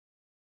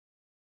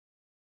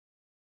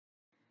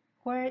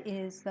Where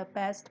is the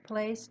best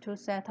place to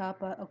set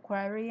up an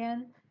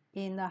aquarium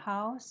in the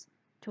house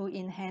to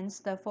enhance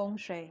the Feng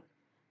Shui?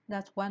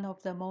 That's one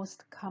of the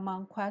most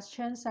common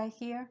questions I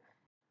hear.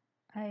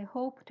 I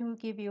hope to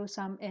give you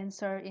some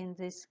answer in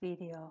this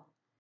video.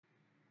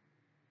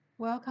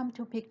 Welcome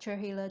to Picture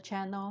Healer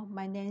channel.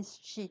 My name is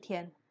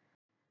Shitian.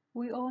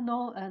 We all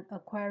know an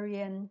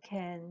aquarium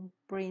can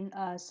bring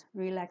us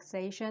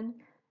relaxation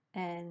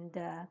and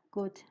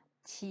good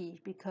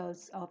qi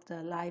because of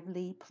the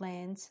lively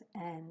plants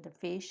and the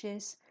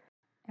fishes.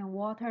 And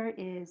water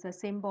is a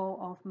symbol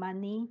of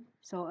money,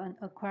 so an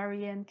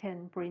aquarium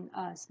can bring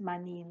us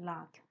money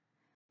luck.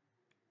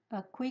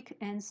 A quick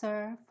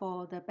answer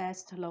for the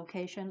best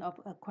location of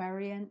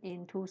aquarium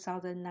in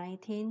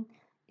 2019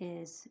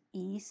 is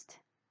east,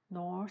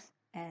 north,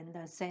 and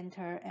the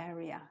center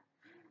area.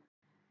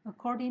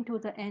 According to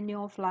the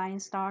annual flying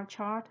star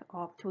chart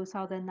of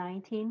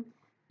 2019,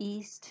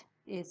 east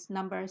is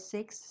number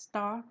 6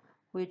 star,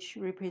 which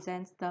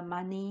represents the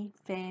money,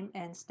 fame,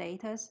 and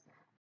status.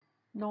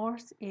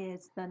 North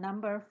is the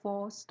number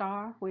 4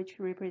 star, which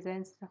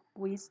represents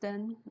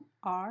wisdom,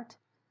 art,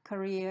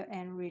 career,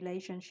 and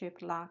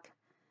relationship luck.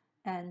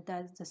 And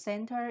the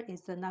center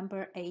is the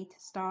number 8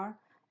 star.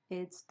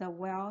 It's the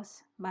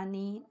wealth,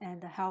 money,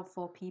 and the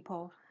helpful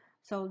people.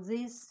 So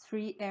these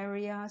three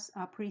areas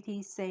are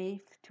pretty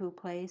safe to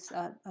place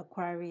an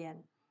aquarium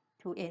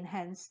to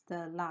enhance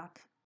the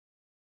luck.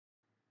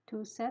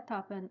 To set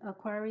up an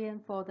aquarium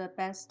for the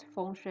best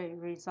Feng Shui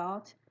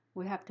result,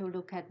 we have to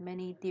look at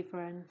many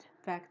different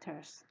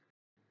factors.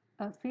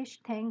 A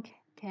fish tank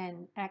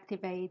can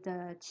activate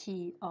the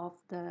qi of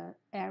the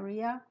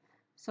area,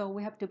 so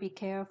we have to be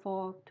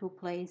careful to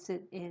place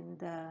it in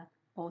the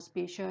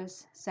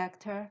auspicious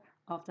sector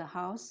of the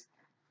house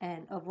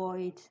and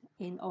avoid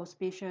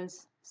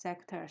inauspicious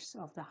sectors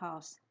of the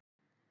house.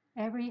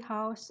 Every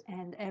house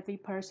and every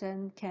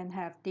person can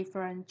have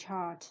different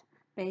chart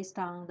based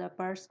on the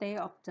birthday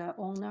of the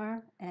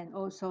owner and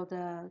also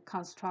the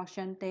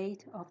construction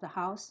date of the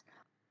house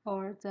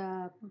or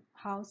the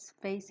house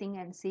facing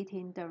and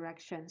sitting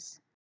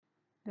directions.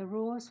 The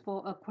rules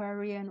for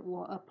aquarium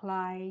will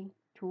apply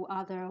to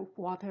other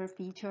water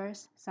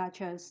features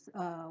such as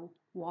a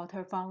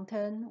water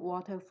fountain,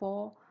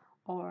 waterfall,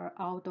 or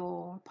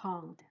outdoor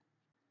pond,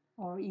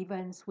 or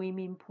even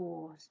swimming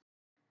pools.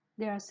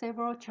 There are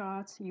several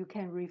charts you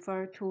can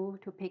refer to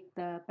pick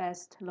the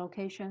best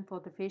location for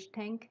the fish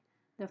tank.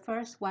 The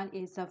first one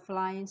is a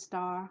flying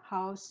star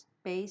house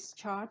base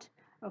chart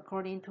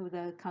according to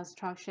the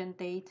construction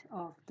date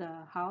of the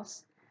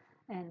house.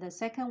 And the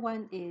second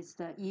one is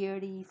the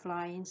yearly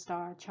flying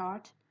star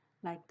chart,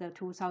 like the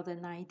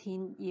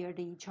 2019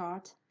 yearly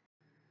chart.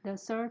 The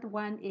third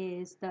one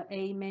is the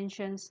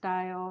A-mansion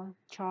style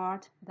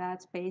chart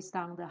that's based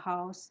on the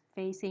house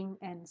facing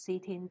and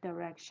sitting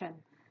direction.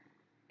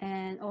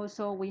 And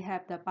also we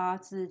have the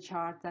Bazi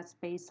chart that's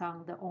based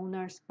on the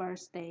owner's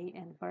birthday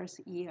and birth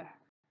year.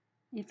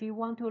 If you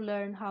want to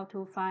learn how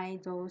to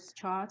find those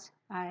charts,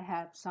 I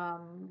have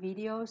some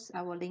videos.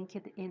 I will link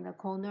it in the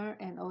corner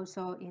and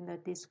also in the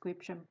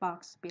description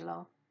box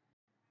below.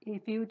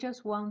 If you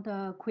just want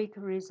a quick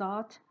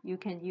result, you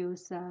can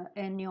use the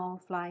annual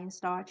flying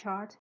star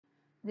chart.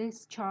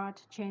 This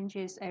chart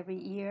changes every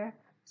year,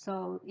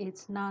 so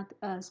it's not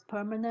as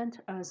permanent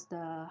as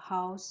the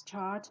house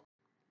chart,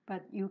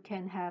 but you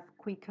can have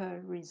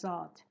quicker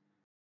result.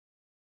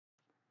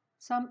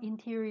 Some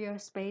interior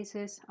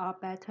spaces are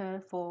better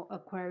for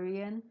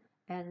aquarium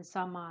and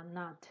some are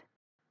not.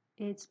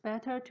 It's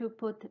better to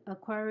put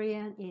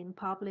aquarium in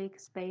public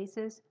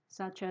spaces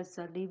such as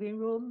the living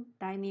room,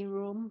 dining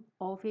room,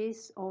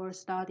 office, or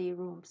study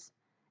rooms.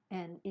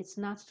 And it's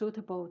not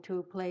suitable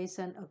to place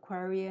an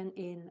aquarium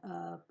in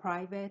a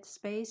private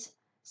space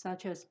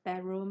such as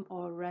bedroom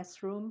or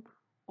restroom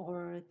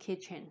or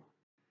kitchen.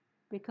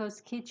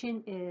 Because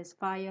kitchen is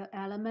fire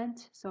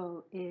element,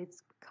 so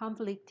it's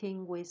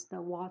conflicting with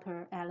the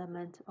water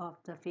element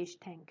of the fish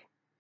tank.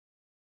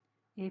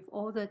 If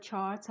all the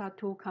charts are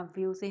too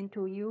confusing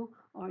to you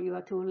or you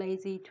are too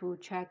lazy to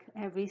check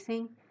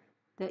everything,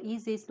 the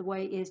easiest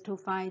way is to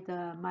find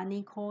the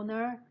money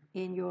corner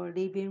in your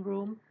living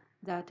room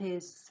that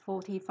is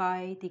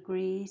 45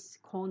 degrees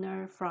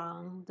corner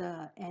from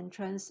the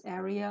entrance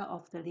area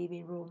of the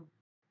living room.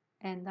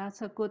 And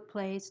that's a good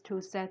place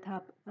to set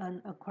up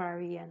an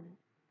aquarium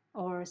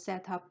or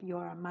set up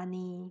your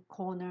money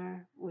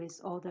corner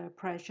with all the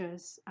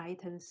precious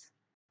items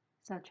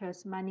such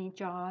as money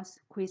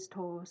jars,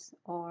 crystals,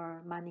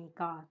 or money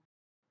god.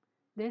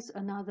 There's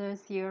another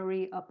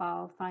theory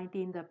about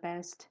finding the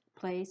best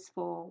place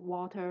for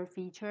water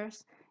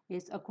features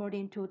is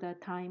according to the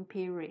time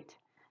period.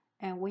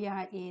 And we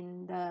are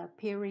in the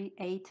period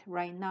 8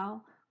 right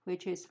now,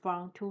 which is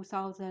from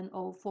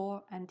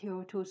 2004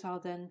 until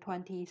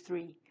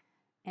 2023.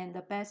 And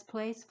the best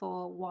place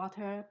for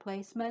water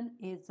placement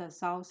is the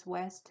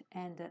southwest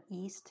and the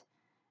east,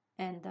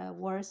 and the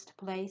worst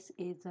place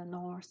is the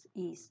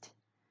northeast.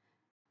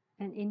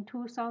 And in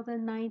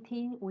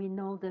 2019, we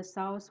know the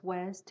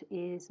southwest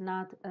is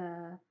not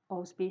an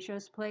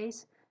auspicious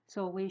place,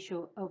 So we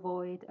should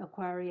avoid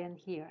aquarium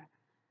here.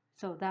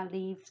 So that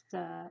leaves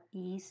the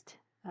east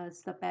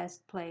as the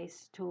best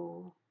place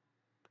to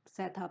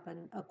set up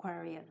an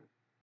aquarium.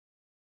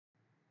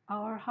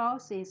 Our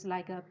house is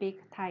like a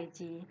big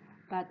taiji,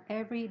 but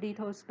every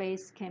little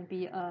space can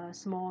be a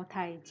small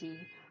taiji.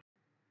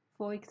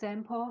 For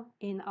example,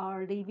 in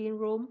our living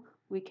room,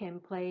 we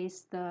can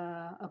place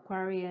the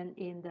aquarium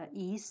in the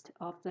east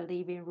of the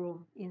living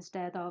room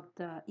instead of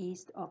the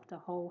east of the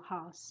whole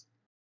house.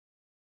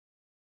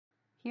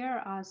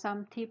 Here are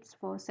some tips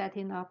for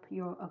setting up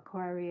your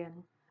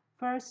aquarium.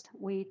 First,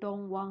 we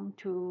don't want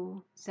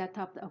to set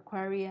up the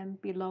aquarium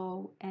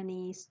below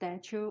any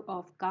statue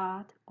of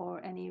God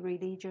or any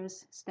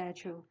religious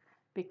statue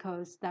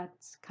because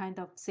that's kind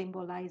of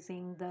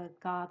symbolizing the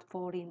God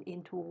falling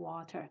into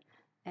water,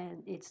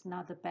 and it's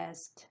not the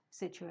best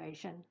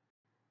situation.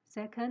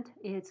 Second,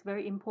 it's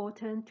very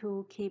important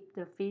to keep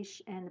the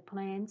fish and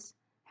plants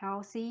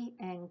healthy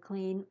and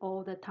clean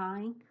all the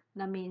time.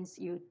 That means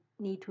you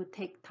need to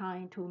take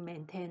time to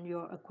maintain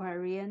your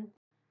aquarium.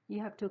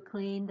 You have to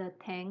clean the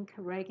tank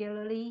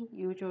regularly,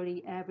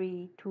 usually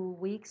every 2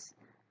 weeks,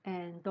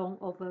 and don't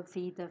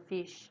overfeed the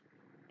fish.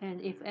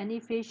 And if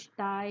any fish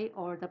die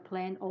or the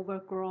plant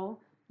overgrow,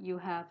 you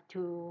have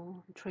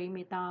to trim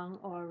it down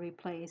or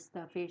replace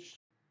the fish.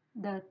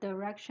 The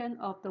direction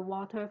of the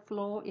water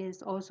flow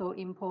is also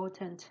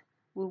important.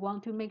 We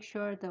want to make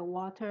sure the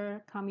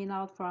water coming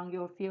out from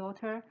your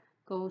filter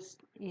goes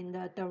in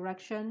the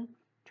direction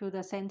to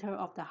the center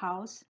of the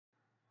house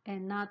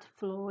and not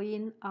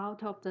flowing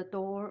out of the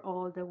door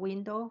or the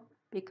window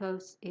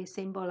because it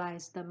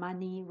symbolizes the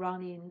money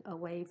running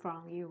away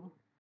from you.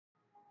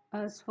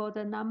 As for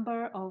the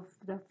number of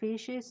the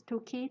fishes to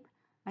keep,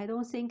 I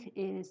don't think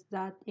it is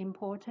that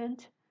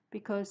important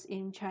because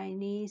in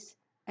Chinese,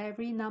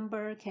 every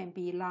number can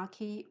be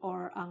lucky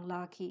or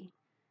unlucky.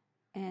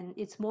 And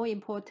it's more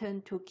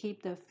important to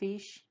keep the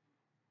fish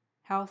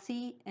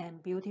healthy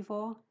and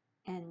beautiful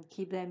and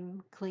keep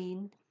them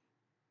clean,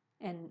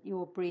 and it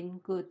will bring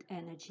good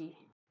energy.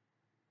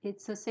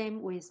 It's the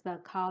same with the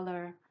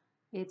color.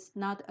 It's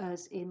not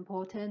as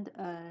important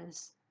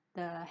as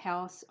the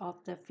health of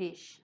the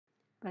fish.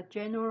 But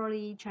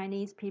generally,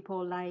 Chinese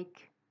people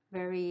like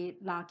very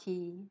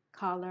lucky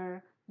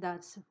color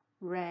that's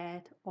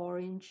red,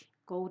 orange,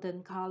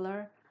 golden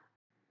color.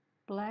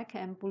 Black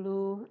and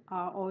blue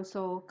are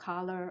also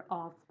color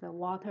of the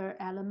water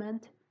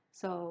element,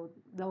 so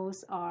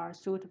those are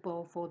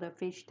suitable for the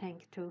fish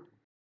tank too.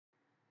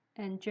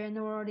 And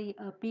generally,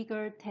 a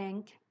bigger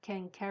tank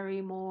can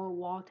carry more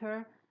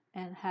water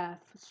and have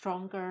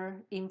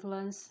stronger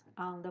influence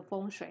on the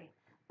Feng Shui.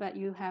 But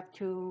you have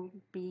to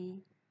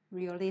be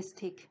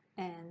realistic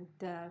and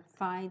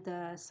find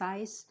the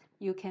size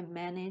you can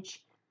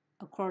manage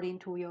according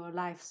to your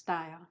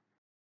lifestyle.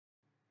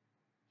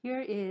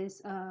 Here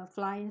is a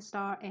Flying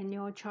Star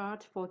annual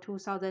chart for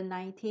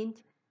 2019.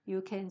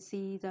 You can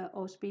see the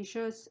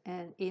auspicious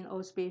and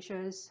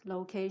inauspicious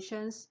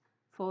locations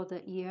for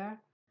the year,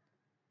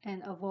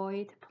 and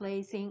avoid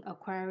placing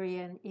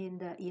aquarium in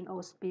the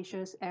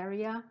inauspicious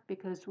area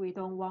because we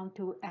don't want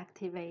to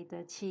activate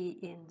the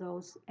qi in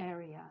those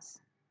areas.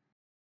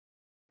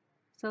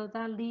 So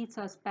that leads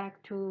us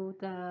back to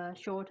the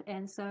short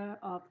answer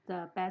of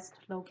the best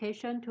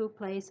location to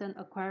place an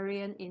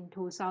aquarium in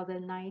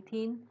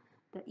 2019,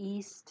 the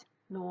east,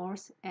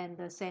 north, and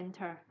the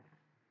center.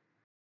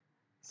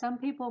 Some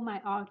people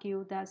might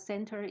argue that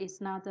center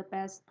is not the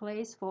best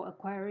place for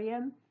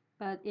aquarium,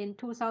 but in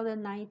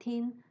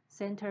 2019,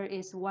 center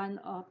is one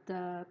of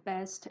the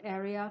best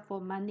area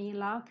for money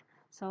luck,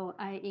 so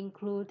I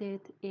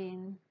included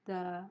in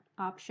the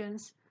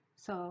options.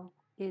 So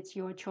it's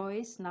your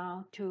choice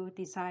now to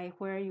decide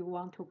where you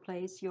want to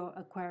place your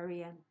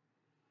aquarium.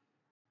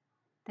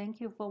 Thank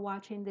you for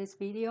watching this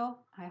video.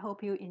 I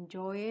hope you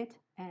enjoy it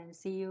and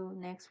see you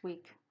next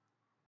week.